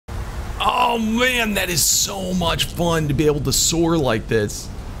Oh man, that is so much fun to be able to soar like this.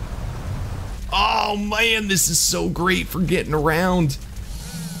 Oh man, this is so great for getting around.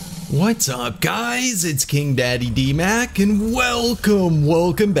 What's up guys, it's KingDaddyDMAC and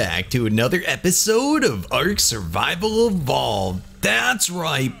welcome back to another episode of Ark Survival Evolved. That's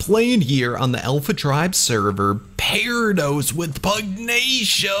right, playing here on the Alpha Tribe server, Parados with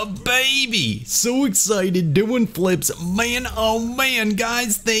Pugnacia, baby! So excited, doing flips, man, oh man,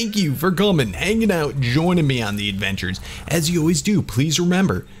 guys, thank you for coming, hanging out, joining me on the adventures. As you always do, please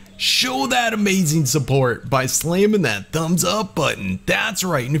remember, show that amazing support by slamming that thumbs up button. That's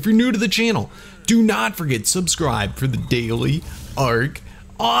right, and if you're new to the channel, do not forget to subscribe for the daily Ark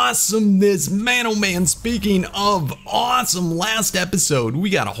awesomeness. Man, oh man, speaking of awesome, last episode, we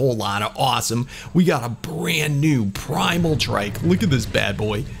got a whole lot of awesome. We got a brand new Primal Trike. Look at this bad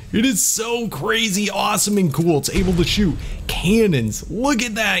boy. It is so crazy awesome and cool. It's able to shoot cannons. Look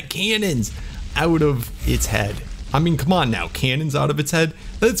at that, cannons out of its head. I mean, come on now, cannons out of its head?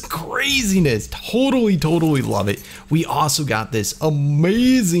 That's craziness. Totally love it. We also got this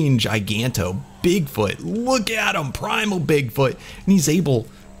amazing Giganto Bigfoot. Look at him, Primal Bigfoot. And he's able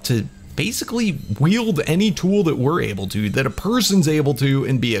to basically wield any tool that we're able to, that a person's able to,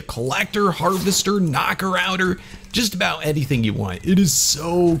 and be a collector, harvester, knocker outer, just about anything you want. It is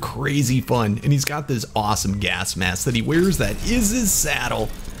so crazy fun. And he's got this awesome gas mask that he wears that is his saddle.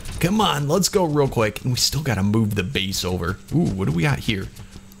 Come on, let's go real quick. And we still gotta move the base over. Ooh, what do we got here?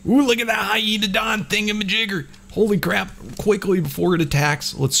 Ooh, look at that Hyena thingamajigger. Holy crap, quickly before it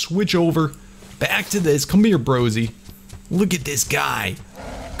attacks. Let's switch over. Back to this. Come here, brosy. Look at this guy.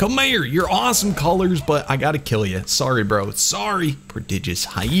 Come here, you're awesome colors, but I gotta kill you. Sorry, bro, sorry. Prodigious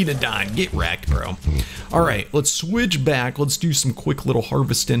Hyena, get wrecked, bro. All right, let's switch back. Let's do some quick little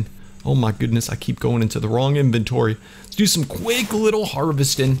harvesting. Oh my goodness, I keep going into the wrong inventory. Let's do some quick little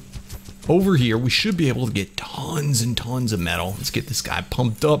harvesting. Over here, we should be able to get tons and tons of metal. Let's get this guy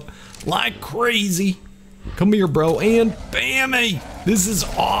pumped up like crazy. Come here, bro, and bammy! This is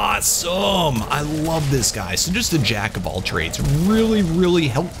awesome. I love this guy. So just a jack of all trades. Really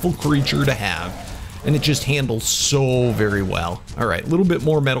helpful creature to have. And it just handles so very well. All right, a little bit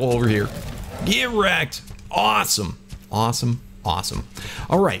more metal over here. Get wrecked. Awesome.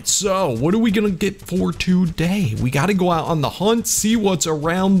 All right, so what are we gonna get for today? We gotta go out on the hunt, see what's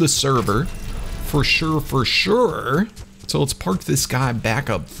around the server. For sure. So let's park this guy back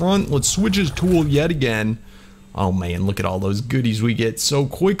up front. Let's switch his tool yet again. Oh man, look at all those goodies we get so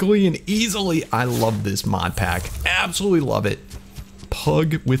quickly and easily. I love this mod pack, absolutely love it.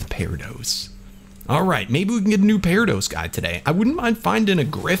 Pug with Parados. All right, maybe we can get a new Parados guy today. I wouldn't mind finding a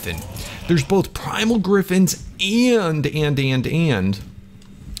Griffin. There's both Primal Griffins and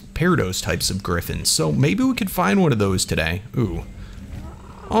Parados types of Griffins. So maybe we could find one of those today. Ooh.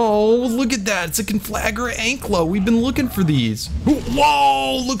 Oh, look at that. It's a Conflagra Anklo. We've been looking for these.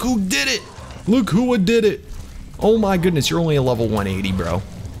 Whoa, look who did it. Look who did it. Oh my goodness, you're only a level 180, bro.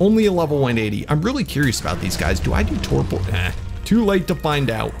 Only a level 180. I'm really curious about these guys. Do I do Torpor? Too late to find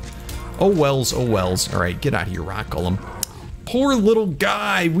out. Oh wells. All right, get out of here, Rock Golem. Poor little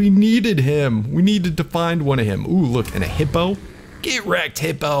guy, we needed him. We needed to find one of him. Ooh, look, and a hippo. Get wrecked,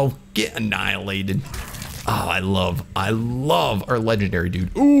 hippo. Get annihilated. Oh, I love our legendary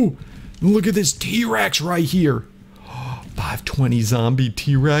dude. Ooh, look at this T-Rex right here. 520 zombie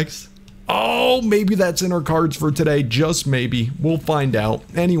T-Rex. Oh, maybe that's in our cards for today. Just maybe. We'll find out.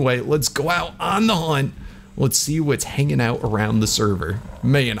 Anyway, let's go out on the hunt. Let's see what's hanging out around the server.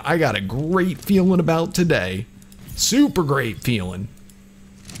 Man, I got a great feeling about today. Super great feeling.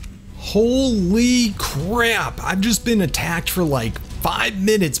 Holy crap. I've just been attacked for like 5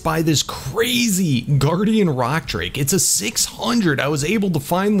 minutes by this crazy Guardian Rock Drake. It's a 600. I was able to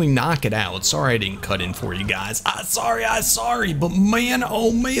finally knock it out. Sorry I didn't cut in for you guys. Sorry. But man,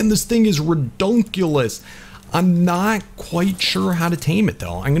 oh man, this thing is redunculous. I'm not quite sure how to tame it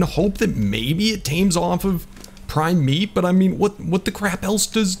though. I'm gonna hope that maybe it tames off of prime meat, but I mean, what the crap else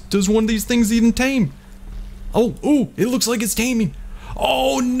does one of these things even tame? Oh, ooh, it looks like it's taming.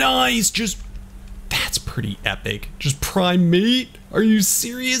 Oh, nice, that's pretty epic. Just prime meat? Are you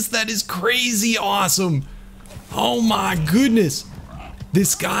serious? That is crazy awesome. Oh my goodness.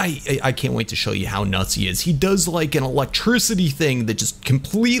 This guy, I can't wait to show you how nuts he is. He does like an electricity thing that just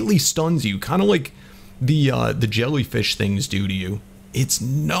completely stuns you, kind of like the jellyfish things do to you. It's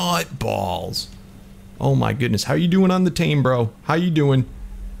nut balls. Oh my goodness, how you doing on the tame, bro? How you doing?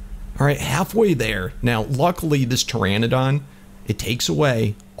 All right, halfway there. Now, luckily, this Pteranodon, it takes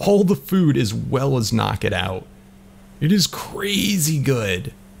away all the food as well as knock it out. It is crazy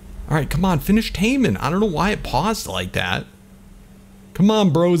good. All right, come on, finish taming. I don't know why it paused like that. Come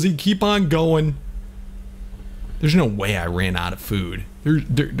on, Brosy, keep on going. There's no way I ran out of food.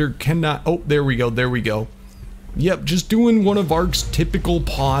 There cannot. Oh, there we go. There we go. Yep, just doing one of Ark's typical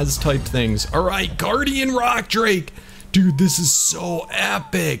pause type things. All right, Guardian Rock Drake. Dude, this is so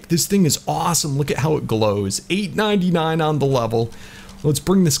epic. This thing is awesome. Look at how it glows. $8.99 on the level. Let's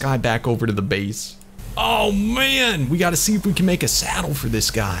bring this guy back over to the base. Oh man, we got to see if we can make a saddle for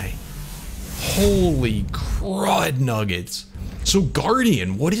this guy. Holy crud nuggets. So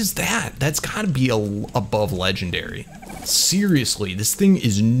Guardian, what is that? That's got to be above legendary. Seriously, this thing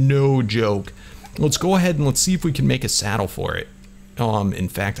is no joke. Let's go ahead and let's see if we can make a saddle for it. In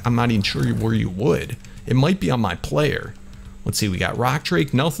fact, I'm not even sure where you would. It might be on my player. Let's see, we got Rock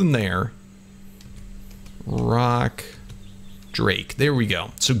Drake, nothing there. Rock Drake, there we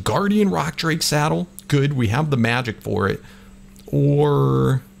go. So Guardian Rock Drake saddle, good, we have the magic for it.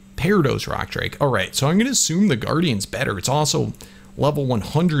 Or Parados Rock Drake. All right, so I'm gonna assume the Guardian's better. It's also level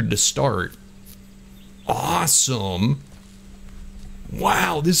 100 to start. Awesome.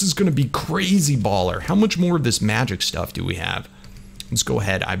 Wow, this is gonna be crazy baller. How much more of this magic stuff do we have? Let's go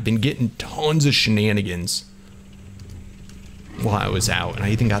ahead. I've been getting tons of shenanigans while I was out, and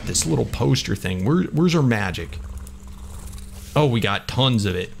I even got this little poster thing. Where's our magic? Oh, we got tons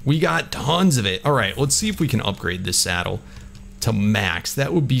of it. We got tons of it. All right, let's see if we can upgrade this saddle to max.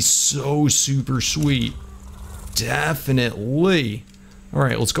 That would be so super sweet. Definitely. All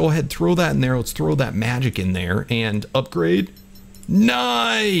right, let's go ahead, throw that in there. Let's throw that magic in there and upgrade.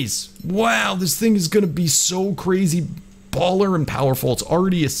 Nice. Wow, this thing is gonna be so crazy baller and powerful. It's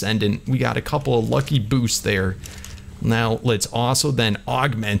already ascendant. We got a couple of lucky boosts there. Now let's also then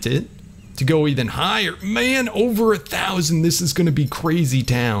augment it to go even higher. Man, over 1,000. This is gonna be crazy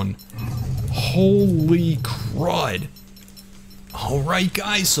town. Holy crud. All right,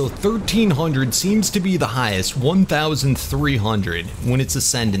 guys, so 1,300 seems to be the highest. 1,300 when it's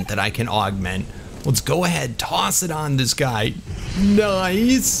ascendant that I can augment. Let's go ahead, toss it on this guy.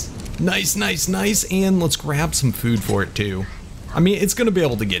 Nice. Nice, nice, nice. And let's grab some food for it too. I mean, it's gonna be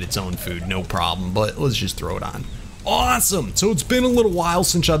able to get its own food, no problem, but let's just throw it on. Awesome. So it's been a little while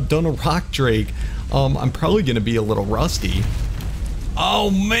since I've done a Rock Drake. I'm probably gonna be a little rusty.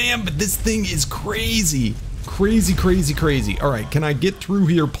 Oh man, but this thing is crazy. Crazy, crazy, crazy. All right, can I get through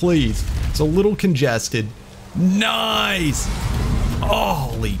here, please? It's a little congested. Nice.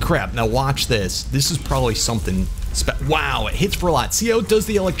 Holy crap. Now watch this. This is probably something wow, it hits for a lot. See how it does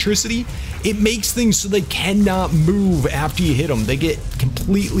the electricity? It makes things so they cannot move after you hit them. They get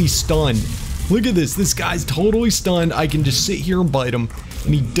completely stunned. Look at this. This guy's totally stunned. I can just sit here and bite him,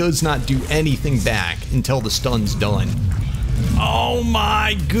 and he does not do anything back until the stun's done. Oh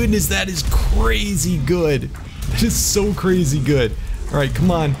my goodness, that is crazy good. That is so crazy good. All right,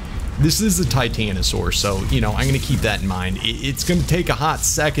 come on. This is a Titanosaur, so, you know, I'm going to keep that in mind. It's going to take a hot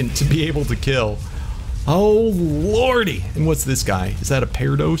second to be able to kill. Oh, lordy. And what's this guy? Is that a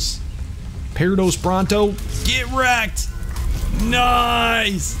Parados? Parados Bronto? Get wrecked.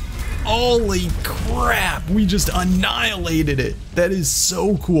 Nice. Holy crap. We just annihilated it. That is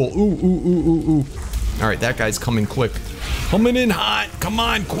so cool. Ooh, ooh, ooh, ooh, ooh. All right, that guy's coming quick. Coming in hot. Come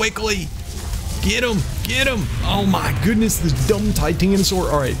on, quickly. Get him. Get him. Oh, my goodness. This dumb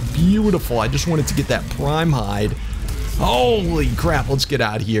Titanosaur. All right, beautiful. I just wanted to get that prime hide. Holy crap. Let's get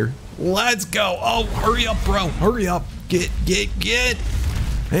out of here. Let's go. Oh, hurry up, bro. Hurry up. Get.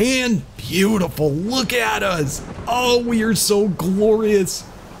 And beautiful. Look at us. Oh, we are so glorious.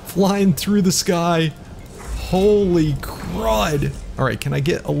 Flying through the sky. Holy crud. All right, can I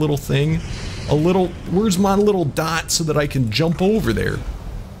get a little thing? Where's my little dot so that I can jump over there?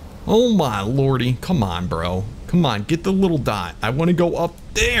 Oh my lordy. Come on, bro. Come on, get the little dot. I want to go up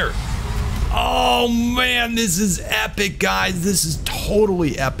there. Oh man, this is epic, guys. This is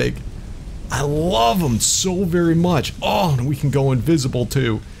totally epic. I love them so very much. Oh, and we can go invisible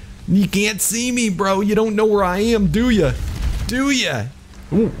too. You can't see me, bro. You don't know where I am, do ya? Do ya?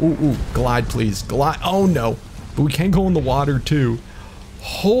 Ooh, ooh, ooh. Glide, please. Glide. Oh no. But we can go in the water too.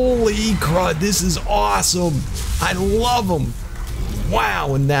 Holy crud, this is awesome. I love them.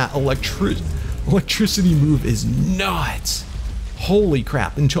 Wow, and that electricity move is nuts. Holy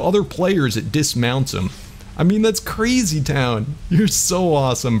crap. And to other players, it dismounts them. I mean, that's crazy town. You're so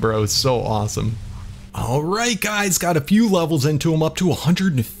awesome, bro. So awesome. All right, guys. Got a few levels into him, up to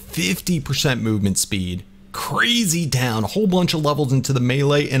 150% movement speed. Crazy town. A whole bunch of levels into the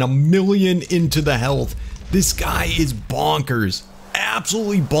melee and 1,000,000 into the health. This guy is bonkers.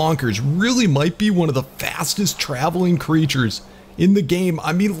 Absolutely bonkers. Really might be one of the fastest traveling creatures in the game.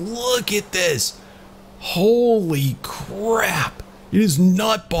 I mean, look at this. Holy crap. It is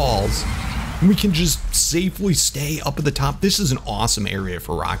nutballs. We can just safely stay up at the top. This is an awesome area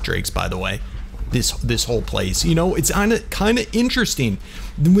for rock drakes, by the way. This whole place, you know, it's kind of interesting.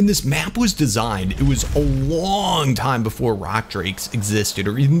 When this map was designed, it was a long time before rock drakes existed,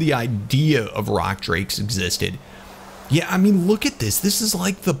 or even the idea of rock drakes existed. Yeah, I mean, look at this. This is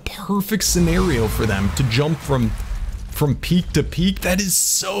like the perfect scenario for them to jump from peak to peak. That is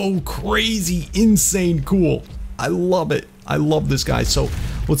so crazy, insane cool. I love it. I love this guy. So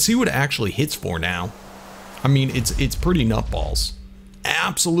let's see what it actually hits for now. I mean, it's pretty nutballs.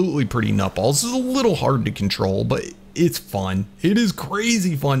 Absolutely pretty nutballs. This is a little hard to control, but it's fun. It is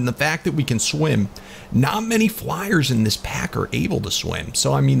crazy fun. The fact that we can swim. Not many flyers in this pack are able to swim.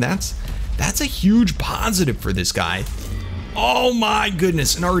 So, I mean, that's a huge positive for this guy. Oh my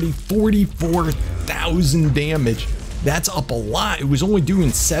goodness, and already 44,000 damage. That's up a lot. It was only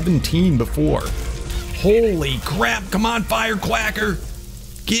doing 17 before. Holy crap, come on, Firecracker.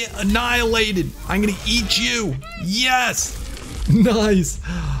 Get annihilated. I'm gonna eat you. Yes. Nice.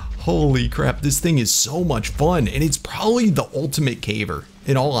 Holy crap, this thing is so much fun, and it's probably the ultimate caver.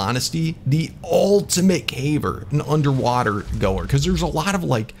 In all honesty, the ultimate caver, an underwater goer, because there's a lot of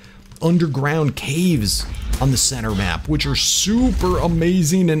like underground caves on the center map, which are super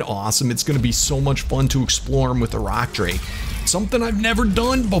amazing and awesome. It's going to be so much fun to explore them with the rock drake. Something I've never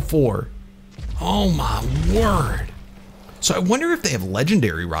done before. Oh my word. So I wonder if they have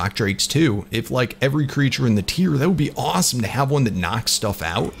legendary rock drakes too. If like every creature in the tier, that would be awesome to have one that knocks stuff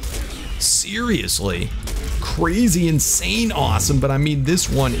out. Seriously. Crazy, insane awesome, but I mean, this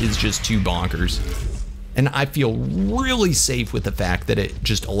one is just too bonkers. And I feel really safe with the fact that it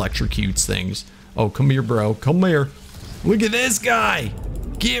just electrocutes things. Oh, come here, bro. Come here. Look at this guy.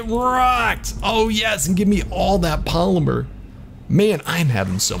 Get rocked. Oh, yes, and give me all that polymer. Man, I'm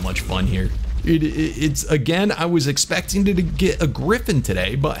having so much fun here. It's again, I was expecting to get a griffin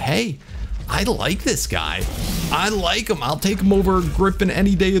today, but hey, I like this guy. I like him. I'll take him over a griffin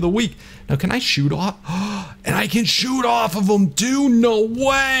any day of the week. Now, can I shoot off? And I can shoot off of him too? No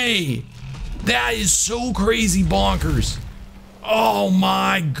way. That is so crazy bonkers. Oh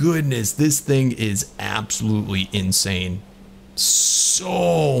my goodness, this thing is absolutely insane.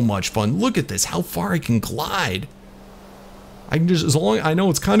 So much fun. Look at this, how far I can glide. I can just, as long, I know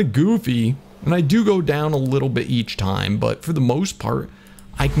it's kind of goofy, and I do go down a little bit each time, but for the most part,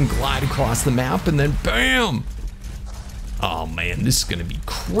 I can glide across the map and then bam! Oh man, this is gonna be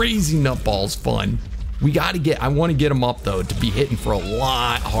crazy nutballs fun. We gotta get, I wanna get them up though, to be hitting for a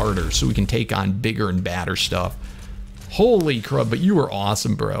lot harder so we can take on bigger and badder stuff. Holy crap, but you are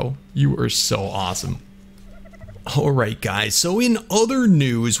awesome, bro. You are so awesome. Alright guys, so in other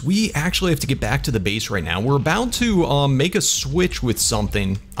news, we actually have to get back to the base right now. We're about to make a switch with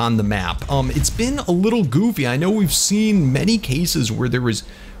something on the map. It's been a little goofy. I know we've seen many cases where there was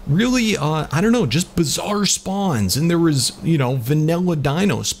really, I don't know, just bizarre spawns, and there was, you know, vanilla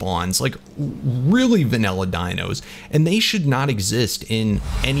dino spawns, like really vanilla dinos, and they should not exist in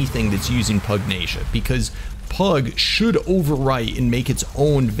anything that's using Pugnacia, because Pug should overwrite and make its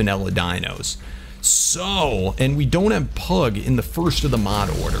own vanilla dinos. So, and we don't have Pug in the first of the mod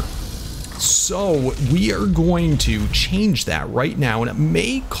order. So we are going to change that right now, and it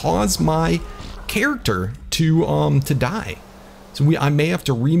may cause my character to die. So I may have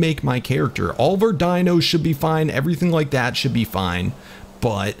to remake my character. All of our dinos should be fine, everything like that should be fine.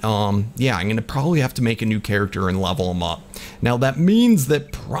 But yeah, I'm gonna probably have to make a new character and level them up. Now that means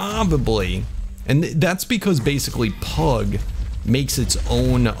that probably, and that's because basically Pug makes its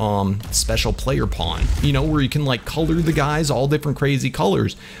own special player pawn, you know, where you can like color the guys all different crazy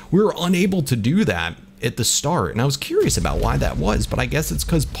colors. We were unable to do that at the start, and I was curious about why that was, but I guess it's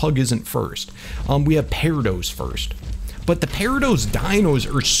because Pug isn't first. We have Parados first, but the Parados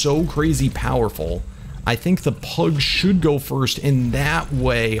dinos are so crazy powerful. I think the Pug should go first, and that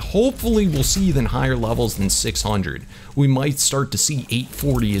way hopefully we'll see even higher levels than 600. We might start to see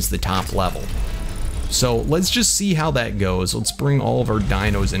 840 as the top level. So let's just see how that goes. Let's bring all of our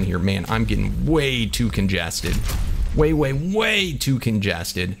dinos in here. Man, I'm getting way too congested. Way too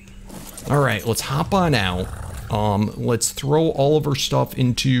congested. All right, let's hop on out. Let's throw all of our stuff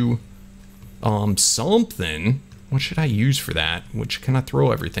into something. What should I use for that? Which can I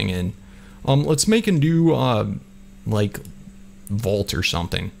throw everything in? Let's make a new like vault or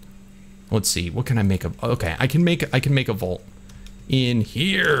something. Let's see. What can I make of? Okay, I can make a vault in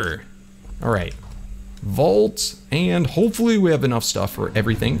here. All right. Vault, and hopefully we have enough stuff for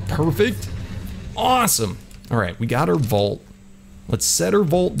everything. Perfect. Awesome. All right, we got our vault. Let's set our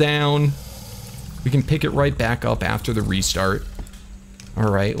vault down. We can pick it right back up after the restart.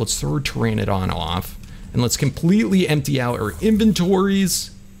 All right, let's throw our Pteranodon off, and let's completely empty out our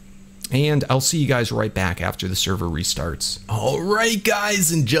inventories. And I'll see you guys right back after the server restarts. Alright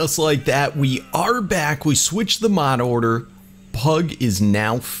guys, and just like that, we are back. We switched the mod order. Pug is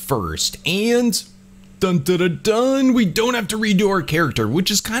now first. And dun dun dun dun, we don't have to redo our character, which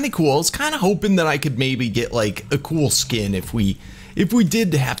is kind of cool. I was kind of hoping that I could maybe get like a cool skin if we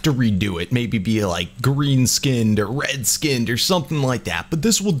did have to redo it. Maybe be like green skinned or red skinned or something like that. But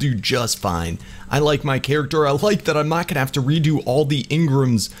this will do just fine. I like my character. I like that I'm not going to have to redo all the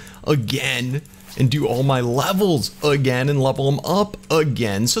Ingrams again and do all my levels again and level them up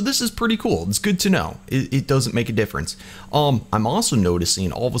again. So this is pretty cool. It's good to know. It doesn't make a difference. I'm also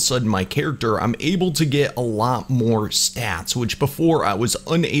noticing all of a sudden my character, I'm able to get a lot more stats, which before I was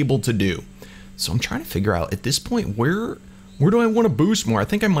unable to do. So I'm trying to figure out at this point where do I want to boost more? I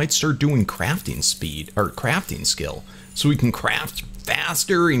think I might start doing crafting speed or crafting skill so we can craft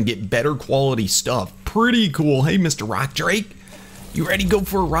faster and get better quality stuff. Pretty cool. Hey, Mr. Rock Drake, you ready to go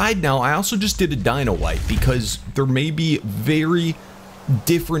for a ride now? I also just did a dino wipe because there may be very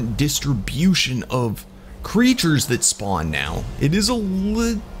different distribution of creatures that spawn now. It is a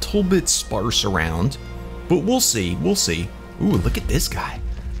little bit sparse around, but we'll see. We'll see. Ooh, look at this guy.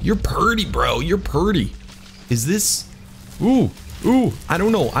 You're purty, bro. You're purty. Is this... Ooh, I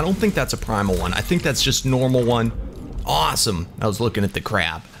don't know. I don't think that's a primal one. I think that's just normal one. Awesome. I was looking at the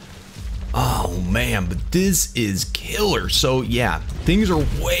crab. Oh man, but this is killer. So yeah, things are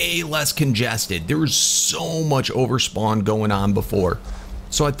way less congested. There was so much overspawn going on before.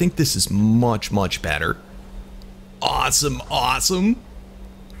 So I think this is much, much better. Awesome, awesome.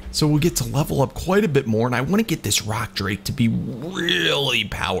 So we'll get to level up quite a bit more, and I want to get this Rock Drake to be really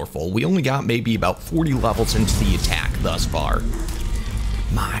powerful. We only got maybe about 40 levels into the attack thus far.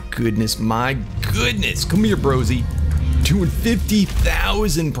 My goodness, my goodness. Come here, brosy. Doing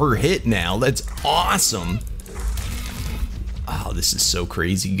 50,000 per hit now. That's awesome. Oh, this is so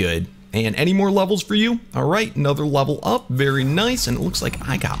crazy good. And any more levels for you? All right, another level up. Very nice, and it looks like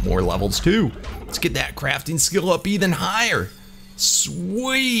I got more levels too. Let's get that crafting skill up even higher.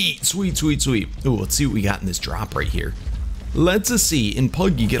 Sweet, sweet, sweet, sweet. Ooh, let's see what we got in this drop right here. Let's see. In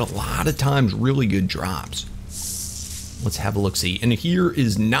Pug, you get a lot of times really good drops. Let's have a look-see. And here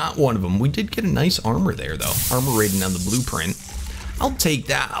is not one of them. We did get a nice armor there, though. Armor rating on the blueprint. I'll take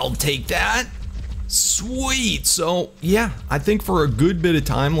that. I'll take that. Sweet. So, yeah, I think for a good bit of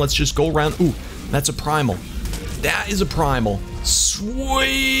time, let's just go around. Ooh, that's a primal. That is a primal.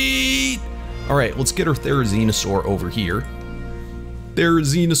 Sweet. All right, let's get our Therizinosaur over here.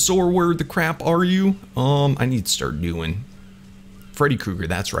 Therizinosaur, where the crap are you? I need to start doing Freddy Krueger.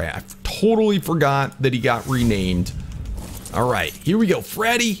 That's right. I totally forgot that he got renamed. All right, here we go.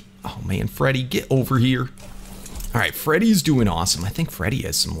 Freddy. Oh man, Freddy, get over here. All right, Freddy's doing awesome. I think Freddy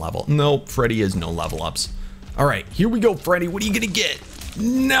has some level. Nope, Freddy has no level ups. All right, here we go, Freddy. What are you gonna get?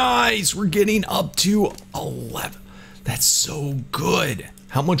 Nice. We're getting up to 11. That's so good.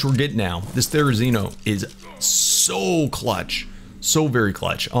 How much we're getting now? This Therizino is so clutch. So very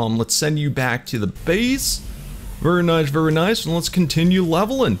clutch. Let's send you back to the base. Very nice, very nice. And let's continue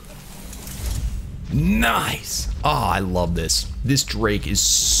leveling. Nice. Oh, I love this. This Drake is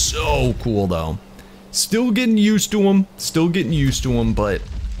so cool, though. Still getting used to him. Still getting used to him, but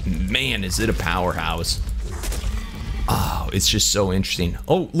man, is it a powerhouse. Oh, it's just so interesting.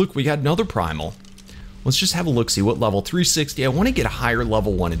 Oh, look, we got another primal. Let's just have a look, see what level. 360. I want to get a higher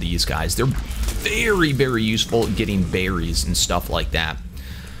level one of these guys. They're very, very useful at getting berries and stuff like that.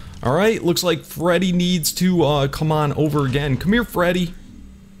 All right, looks like Freddy needs to come on over again. Come here, Freddy.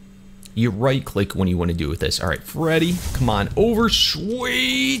 You right click when you want to do with this. All right, Freddy, come on over.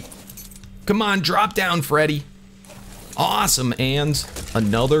 Sweet. Come on, drop down, Freddy. Awesome, and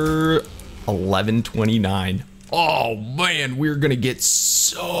another 1129. Oh man, we're gonna get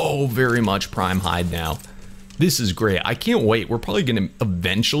so very much prime hide now. This is great. I can't wait. We're probably gonna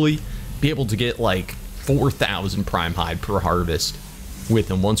eventually be able to get like 4,000 prime hide per harvest with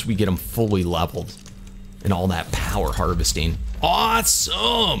them once we get them fully leveled and all that power harvesting.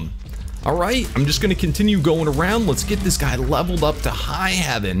 Awesome. All right, I'm just gonna continue going around. Let's get this guy leveled up to high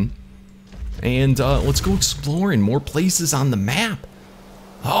heaven, and let's go exploring more places on the map.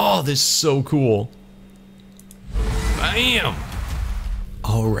 Oh, this is so cool. Bam.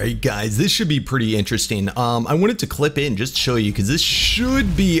 All right, guys, this should be pretty interesting. I wanted to clip in just to show you because this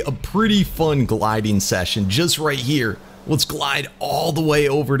should be a pretty fun gliding session just right here. Let's glide all the way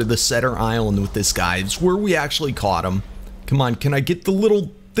over to the center island with this guy. It's where we actually caught him. Come on, can I get the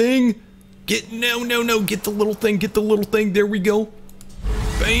little thing? No, get the little thing, get the little thing. There we go.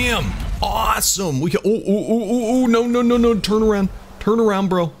 Bam. Awesome. We can, no, turn around,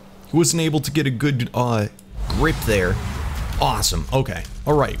 bro. He wasn't able to get a good grip there. Awesome. Okay.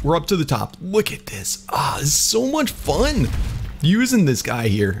 All right. We're up to the top. Look at this. Ah, this is so much fun using this guy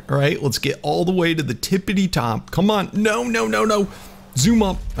here. All right. Let's get all the way to the tippity top. Come on. No, no, no, no. Zoom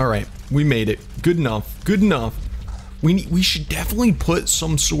up. All right. We made it. Good enough. Good enough. We should definitely put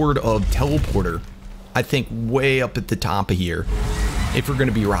some sort of teleporter, I think, way up at the top of here if we're going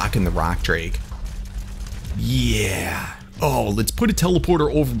to be rocking the rock drake. Yeah. Oh, let's put a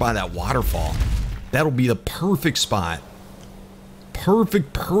teleporter over by that waterfall. That'll be the perfect spot.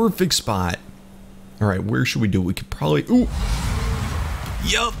 Perfect spot. All right, where should we do it? We could probably, ooh.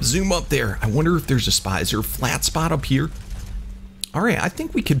 Yup, zoom up there. I wonder if there's a spot. Is there a flat spot up here? All right, I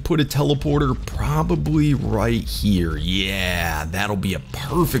think we could put a teleporter probably right here. Yeah, that'll be a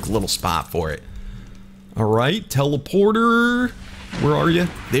perfect little spot for it. All right, teleporter. Where are you?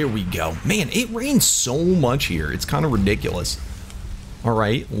 There we go. Man, it rains so much here. It's kind of ridiculous. All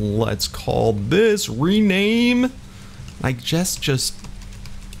right, let's call this rename. I guess just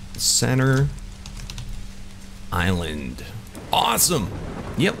center island. Awesome.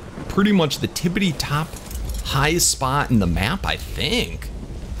 Yep, pretty much the tippity top highest spot in the map, I think.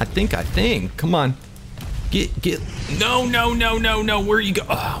 I think. Come on. Get. No. Where you go?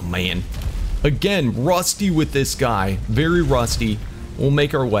 Oh, man. Again, rusty with this guy. Very rusty. We'll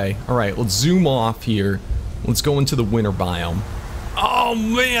make our way. All right, let's zoom off here. Let's go into the winter biome. Oh,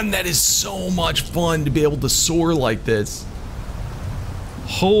 man, that is so much fun to be able to soar like this.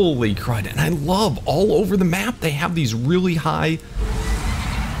 Holy crud. And I love all over the map, they have these really high,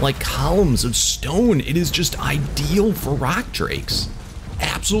 like, columns of stone. It is just ideal for rock drakes.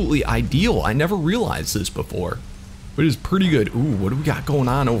 Absolutely ideal. I never realized this before, but it is pretty good. Ooh, what do we got going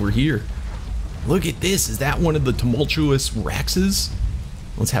on over here? Look at this. Is that one of the tumultuous Rexes?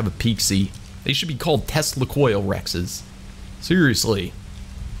 Let's have a peek-see. They should be called Tesla coil Rexes. Seriously.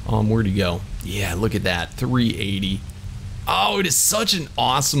 Where'd he go? Yeah, look at that. 380. Oh, it is such an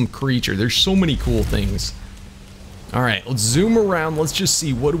awesome creature. There's so many cool things. All right, let's zoom around. Let's just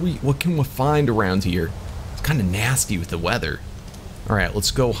see what can we find around here. It's kind of nasty with the weather. All right, let's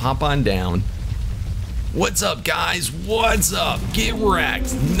go hop on down. What's up, guys? What's up? Get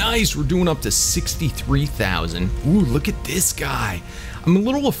wrecked. Nice. We're doing up to 63,000. Ooh, look at this guy. I'm a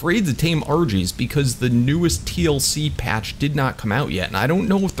little afraid to tame Argies because the newest TLC patch did not come out yet, and I don't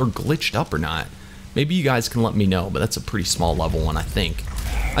know if they're glitched up or not. Maybe you guys can let me know, but that's a pretty small level one, I think.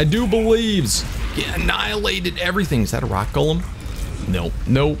 I do believes. Get annihilated everything. Is that a rock golem?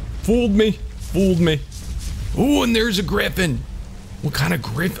 Nope. Fooled me. Ooh, and there's a griffin. What kind of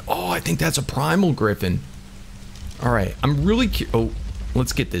griffin? Oh, I think that's a primal griffin. All right, I'm really curious. Oh,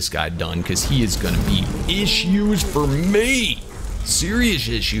 let's get this guy done because he is going to be issues for me. Serious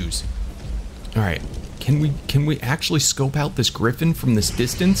issues. All right, can we actually scope out this griffin from this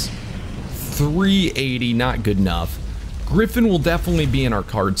distance? 380, not good enough. Griffin will definitely be in our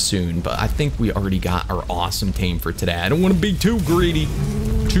cards soon, but I think we already got our awesome tame for today. I don't want to be too greedy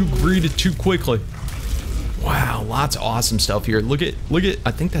too quickly. Wow, lots of awesome stuff here. Look at,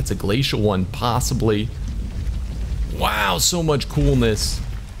 I think that's a glacial one, possibly. Wow, so much coolness.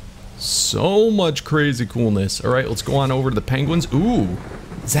 So much crazy coolness. All right, let's go on over to the penguins. Ooh,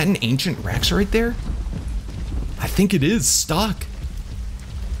 is that an ancient Rex right there? I think it is stuck.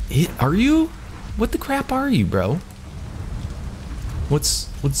 Are you? What the crap are you, bro? Let's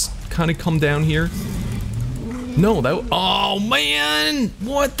kind of come down here. No, oh man,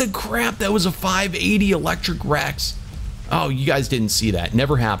 what the crap? That was a 580 electric Rex. Oh, you guys didn't see that.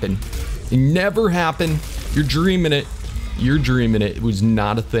 Never happened. It never happened. You're dreaming it. You're dreaming it. It was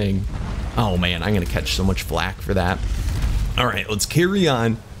not a thing. Oh man, I'm gonna catch so much flack for that. All right, let's carry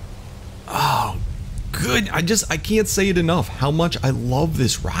on. Oh, good. I can't say it enough how much I love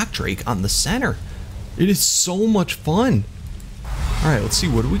this rock drake on the center. It is so much fun. All right, let's see,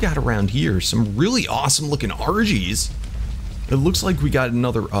 what do we got around here? Some really awesome looking Argies. It looks like we got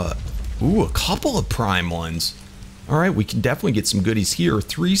another, ooh, a couple of prime ones. All right, we can definitely get some goodies here.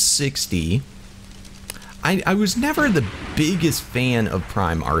 360. I was never the biggest fan of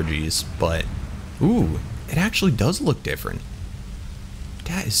prime Argies, but, ooh, it actually does look different.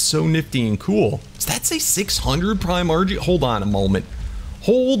 That is so nifty and cool. Does that say 600 prime Argie? Hold on a moment.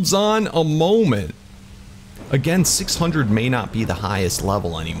 Holds on a moment. Again, 600 may not be the highest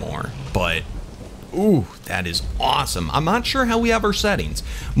level anymore, but ooh, that is awesome. I'm not sure how we have our settings.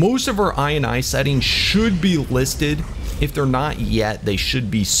 Most of our I&I settings should be listed. If they're not yet, they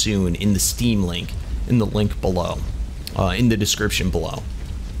should be soon in the Steam link, in the link below, in the description below.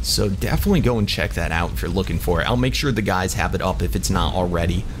 So definitely go and check that out if you're looking for it. I'll make sure the guys have it up if it's not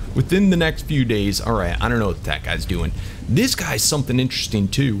already within the next few days. All right, I don't know what that guy's doing. This guy's something interesting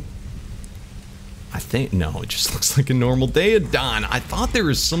too. I think, no, it just looks like a normal Daeodon. I thought there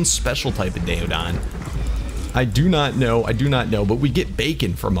was some special type of Daeodon. I do not know, but we get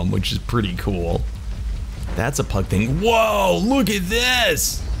bacon from them, which is pretty cool. That's a pug thing. Whoa, look at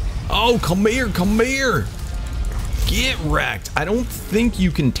this. Oh, come here, come here. Get wrecked. I don't think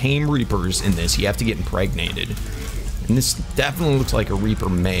you can tame Reapers in this. You have to get impregnated. And this definitely looks like a Reaper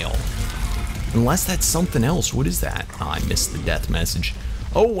male. Unless that's something else. What is that? Oh, I missed the death message.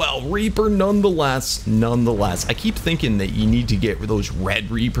 Oh well, Reaper nonetheless. I keep thinking that you need to get those red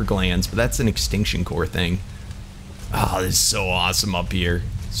Reaper glands, but that's an Extinction Core thing. Oh, this is so awesome up here.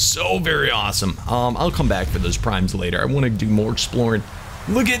 So very awesome. I'll come back for those primes later. I want to do more exploring.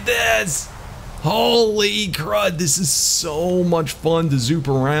 Look at this! Holy crud, this is so much fun to zoop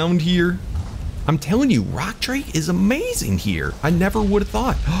around here. I'm telling you, Rock Drake is amazing here. I never would have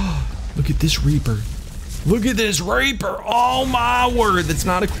thought. Look at this Reaper. Look at this Reaper. Oh my word, that's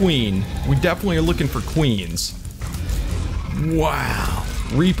not a queen. We definitely are looking for queens. Wow.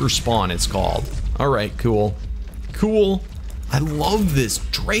 Reaper spawn it's called. Alright, cool. Cool. I love this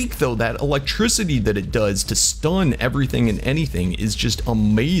Drake though. That electricity that it does to stun everything and anything is just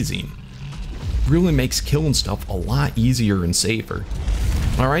amazing. Really makes killing stuff a lot easier and safer.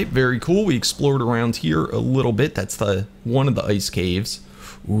 Alright, very cool. We explored around here a little bit. That's the one of the ice caves.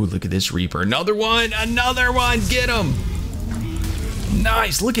 Ooh, look at this Reaper. Another one! Another one! Get him!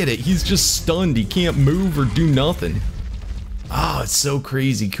 Nice! Look at it. He's just stunned. He can't move or do nothing. Oh, it's so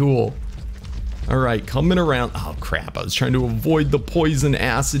crazy cool. Alright, coming around. Oh, crap. I was trying to avoid the poison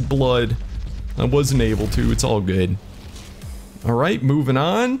acid blood. I wasn't able to. It's all good. Alright, moving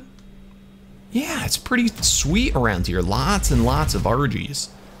on. Yeah, it's pretty sweet around here. Lots and lots of Argies.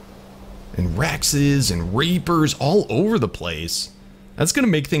 And Rexes and Reapers all over the place. That's going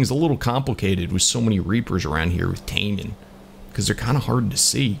to make things a little complicated with so many Reapers around here with taming. Because they're kind of hard to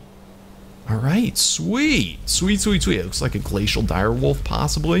see. Alright, sweet. Sweet. It looks like a Glacial Direwolf,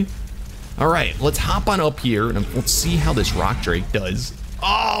 possibly. Alright, let's hop on up here and let's see how this Rock Drake does.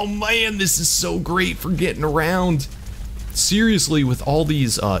 Oh man, this is so great for getting around. Seriously, with all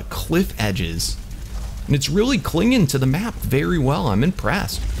these cliff edges. And it's really clinging to the map very well. I'm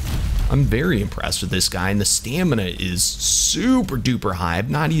impressed. I'm very impressed with this guy. And the stamina is super duper high. I've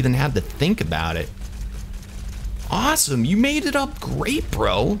not even had to think about it. Awesome. You made it up great,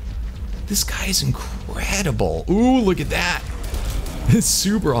 bro. This guy is incredible. Ooh, look at that. It's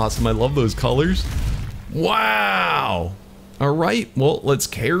super awesome. I love those colors. Wow. All right. Well, let's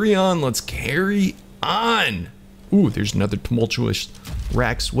carry on. Let's carry on. Ooh, there's another tumultuous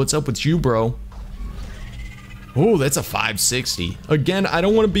Rex. What's up with you, bro? Oh, that's a 560. Again, I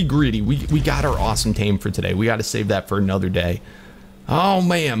don't want to be greedy. We got our awesome tame for today. We got to save that for another day. Oh,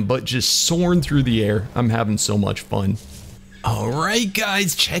 man, but just soaring through the air. I'm having so much fun. All right,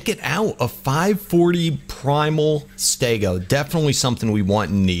 guys, check it out. A 540 Primal Stego. Definitely something we want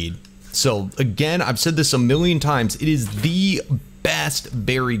and need. So, again, I've said this a million times. It is the best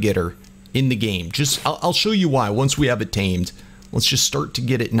berry getter in the game. I'll show you why once we have it tamed. Let's just start to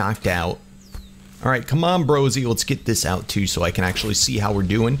get it knocked out. Alright, come on, brosy. Let's get this out too so I can actually see how we're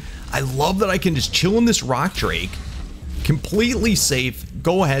doing. I love that I can just chill in this Rock Drake. Completely safe.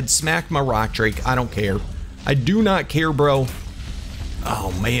 Go ahead, smack my Rock Drake. I don't care. I do not care, bro.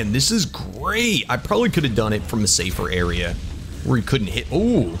 Oh man, this is great. I probably could have done it from a safer area where he couldn't hit.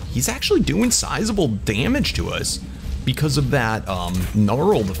 Oh, he's actually doing sizable damage to us because of that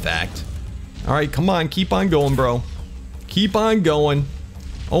gnarled effect. All right, come on, keep on going, bro. Keep on going.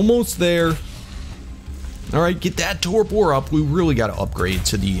 Almost there. All right, get that torpor up. We really got to upgrade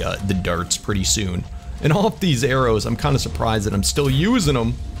to the darts pretty soon. And off these arrows, I'm kind of surprised that I'm still using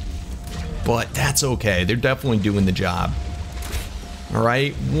them, but that's okay. They're definitely doing the job. All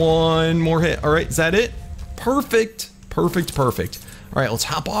right, one more hit. All right, is that it? Perfect, perfect, perfect. All right, let's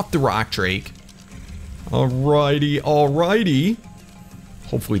hop off the Rock Drake. Alrighty, alrighty.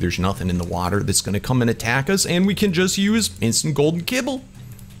 Hopefully there's nothing in the water that's going to come and attack us, and we can just use instant golden kibble.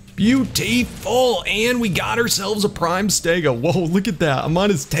 Beautiful, and we got ourselves a Prime Stego. Whoa, look at that. I'm on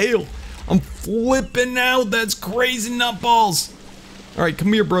his tail. I'm flipping out. That's crazy nutballs. All right,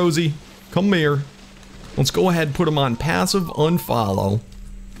 come here, brosy. Come here. Let's go ahead and put him on passive unfollow.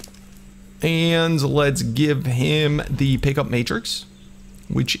 And let's give him the pickup matrix,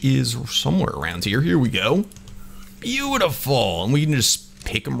 which is somewhere around here. Here we go. Beautiful. And we can just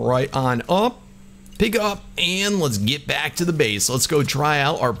pick him right on up. Pick up, and let's get back to the base. Let's go try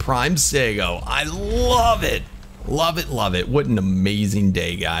out our Prime Stego. I love it. Love it, love it. What an amazing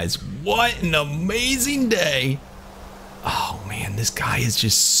day, guys. What an amazing day. Oh, man, this guy is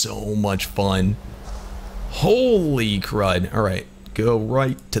just so much fun. Holy crud. All right, go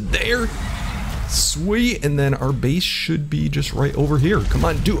right to there. Sweet, and then our base should be just right over here. Come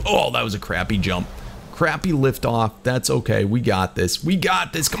on, dude. Oh, that was a crappy jump. Crappy liftoff. That's okay. We got this. We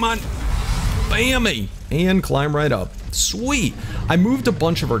got this. Come on. Bammy. And climb right up. Sweet. I moved a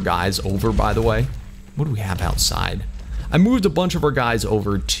bunch of our guys over, by the way. What do we have outside? I moved a bunch of our guys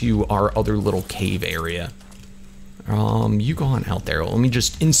over to our other little cave area. You go on out there. Let me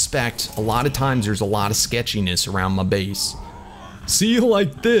just inspect. A lot of times there's a lot of sketchiness around my base. See,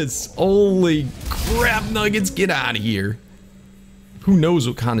 like this. Holy crap nuggets, get out of here. Who knows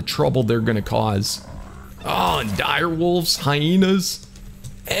what kind of trouble they're gonna cause. Oh, and dire wolves, hyenas,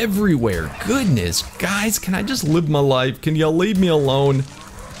 everywhere. Goodness, guys, can I just live my life? Can y'all leave me alone?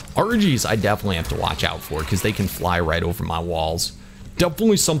 RGs I definitely have to watch out for because they can fly right over my walls.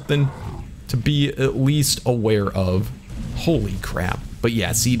 Definitely something to be at least aware of. Holy crap. But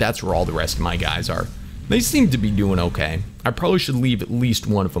yeah, see, that's where all the rest of my guys are. They seem to be doing okay. I probably should leave at least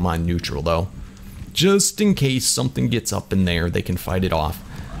one of them on neutral though. Just in case something gets up in there, they can fight it off.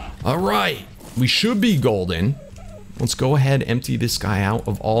 Alright, we should be golden. Let's go ahead, empty this guy out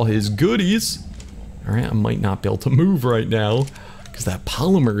of all his goodies. Alright, I might not be able to move right now because that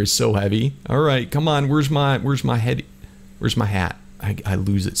polymer is so heavy. Alright, come on, where's my head? Where's my hat? I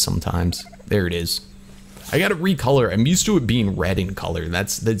lose it sometimes. There it is. I gotta recolor. I'm used to it being red in color.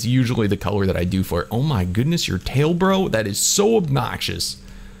 That's usually the color that I do for it. Oh my goodness, your tail, bro. That is so obnoxious.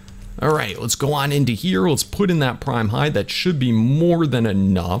 All right, let's go on into here. Let's put in that prime hide. That should be more than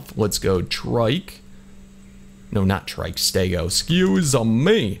enough. Let's go trike. No, not trike, stego. Excuse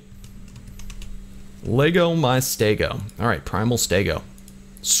me. Lego my stego. All right, primal stego.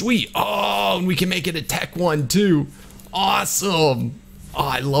 Sweet. Oh, and we can make it a tech one too. Awesome. Oh,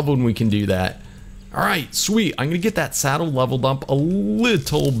 I love when we can do that. All right, sweet. I'm gonna get that saddle leveled up a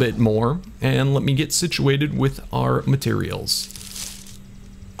little bit more, and let me get situated with our materials.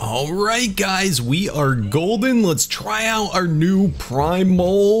 All right, guys, we are golden. Let's try out our new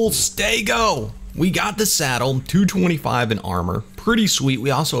Primal Stego. We got the saddle, 225 in armor, pretty sweet.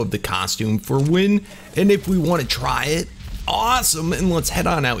 We also have the costume for when and if we want to try it. Awesome, and let's head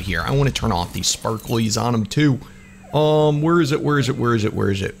on out here. I want to turn off these sparklies on them too. Where is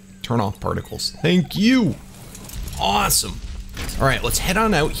it? Turn off particles. Thank you. Awesome. All right, let's head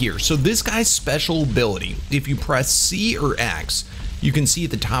on out here. So this guy's special ability, if you press C or X, you can see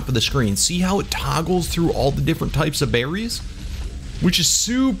at the top of the screen, see how it toggles through all the different types of berries? Which is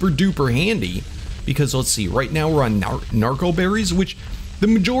super duper handy because let's see, right now we're on narco berries, which the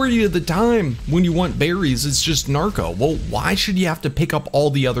majority of the time when you want berries, it's just narco. Well, why should you have to pick up all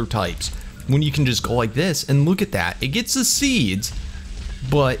the other types when you can just go like this and look at that? It gets the seeds,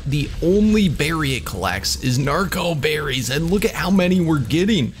 but the only berry it collects is narco berries, and look at how many we're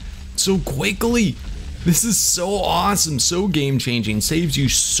getting so quickly. This is so awesome, so game changing, saves you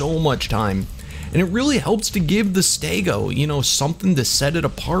so much time, and it really helps to give the stego, you know, something to set it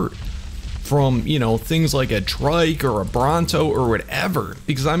apart from, you know, things like a trike or a bronto or whatever,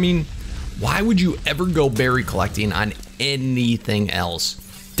 because I mean, why would you ever go berry collecting on anything else?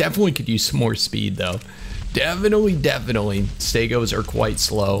 Definitely could use some more speed though. Definitely. Stegos are quite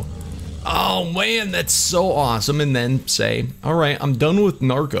slow. Oh man, that's so awesome. And then say, all right, I'm done with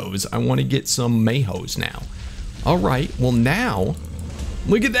narcos. I want to get some mayhos now. All right, well now,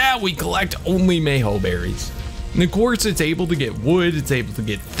 look at that. We collect only mayho berries. And of course it's able to get wood, it's able to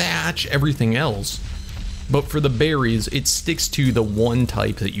get thatch, everything else. But for the berries, it sticks to the one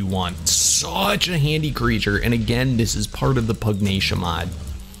type that you want. Such a handy creature. And again, this is part of the Pugnacia mod.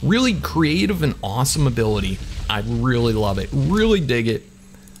 Really creative and awesome ability. I really love it. Really dig it.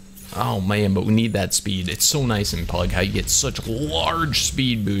 Oh man, but we need that speed. It's so nice in Pug how you get such large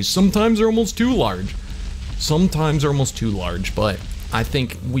speed boosts. Sometimes they're almost too large. But I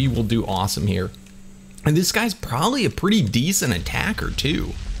think we will do awesome here. And this guy's probably a pretty decent attacker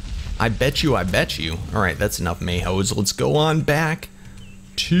too. I bet you. All right, that's enough mayhos. Let's go on back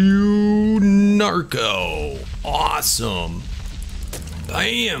to narco. Awesome.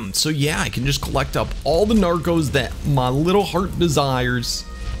 Bam! So yeah, I can just collect up all the narcos that my little heart desires.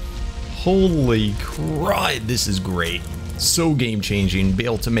 Holy crud, this is great. So game changing, be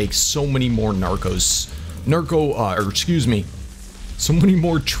able to make so many more so many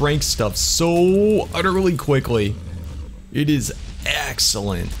more trank stuff so utterly quickly. It is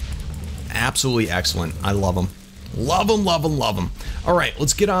excellent. Absolutely excellent. I love them. Love them. All right,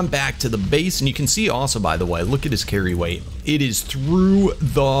 let's get on back to the base. And you can see also, by the way, look at his carry weight. It is through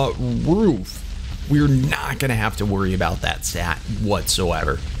the roof. We're not going to have to worry about that stat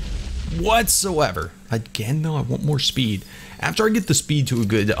whatsoever. Again, though, I want more speed. After I get the speed to a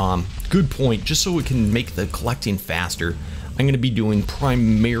good point, just so it can make the collecting faster, I'm going to be doing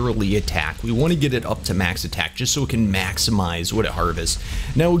primarily attack. We want to get it up to max attack just so it can maximize what it harvests.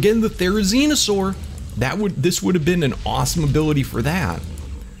 Now again, the Therizinosaur, this would have been an awesome ability for that.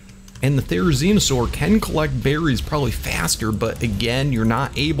 And the Therizinosaur can collect berries probably faster, but again, you're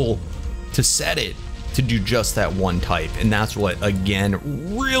not able to set it to do just that one type. And that's what,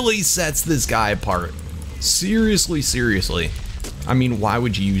 again, really sets this guy apart. Seriously, seriously. I mean, why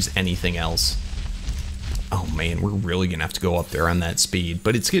would you use anything else? Oh man, we're really gonna have to go up there on that speed.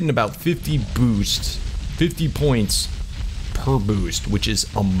 But it's getting about 50 boosts, 50 points per boost, which is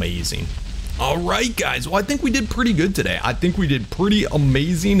amazing. All right, guys. Well, I think we did pretty good today. I think we did pretty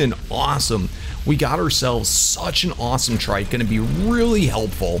amazing and awesome. We got ourselves such an awesome trike. Going to be really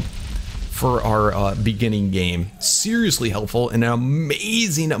helpful for our beginning game. Seriously helpful and an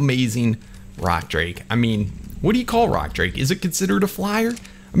amazing, amazing rock drake. I mean, what do you call rock drake? Is it considered a flyer?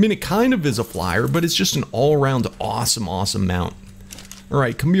 I mean, it kind of is a flyer, but it's just an all-around awesome, awesome mount. All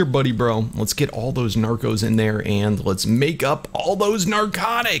right, come here, buddy, bro. Let's get all those narcos in there and let's make up all those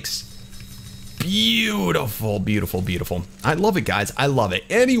narcotics. Beautiful, beautiful, beautiful. I love it, guys. I love it.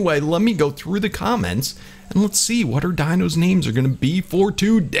 Anyway, let me go through the comments and let's see what our dinos' names are going to be for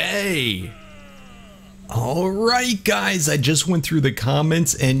today. All right, guys, I just went through the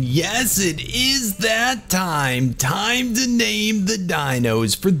comments and yes, it is that time. Time to name the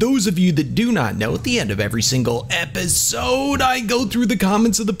dinos. For those of you that do not know, at the end of every single episode, I go through the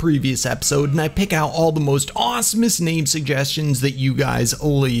comments of the previous episode and I pick out all the most awesomest name suggestions that you guys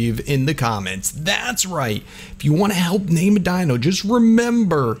leave in the comments. That's right. If you want to help name a dino, just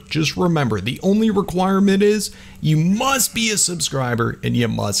remember, the only requirement is you must be a subscriber and you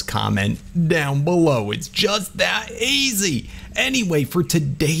must comment down below. It's just that easy. Anyway, for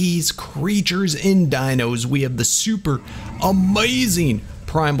today's creatures and dinos, we have the super amazing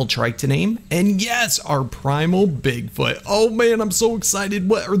Primal Trike to name, and yes, our Primal Bigfoot. Oh man, I'm so excited.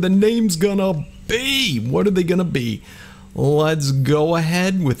 What are the names gonna be? What are they gonna be? Let's go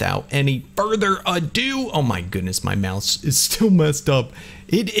ahead without any further ado. Oh my goodness, my mouse is still messed up.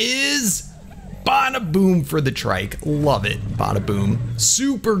 It is Bada Boom for the trike. Love it. Bada Boom.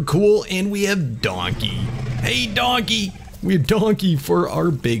 Super cool. And we have Donkey. Hey, Donkey. We have Donkey for our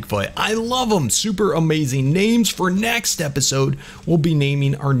Bigfoot. I love them. Super amazing names. For next episode, we'll be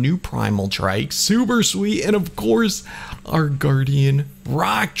naming our new Primal Trike. Super sweet. And of course, our Guardian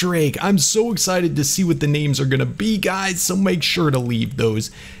Rock Drake. I'm so excited to see what the names are going to be, guys. So make sure to leave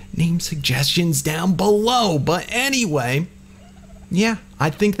those name suggestions down below. But anyway, yeah, I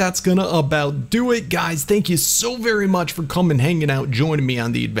think that's gonna about do it, guys. Thank you so very much for coming, hanging out, joining me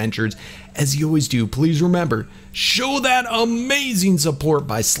on the adventures. As you always do, please remember, show that amazing support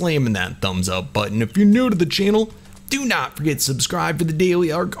by slamming that thumbs up button. If you're new to the channel, do not forget to subscribe for the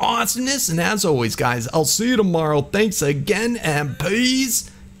daily ARK awesomeness. And as always, guys, I'll see you tomorrow. Thanks again, and peace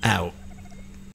out.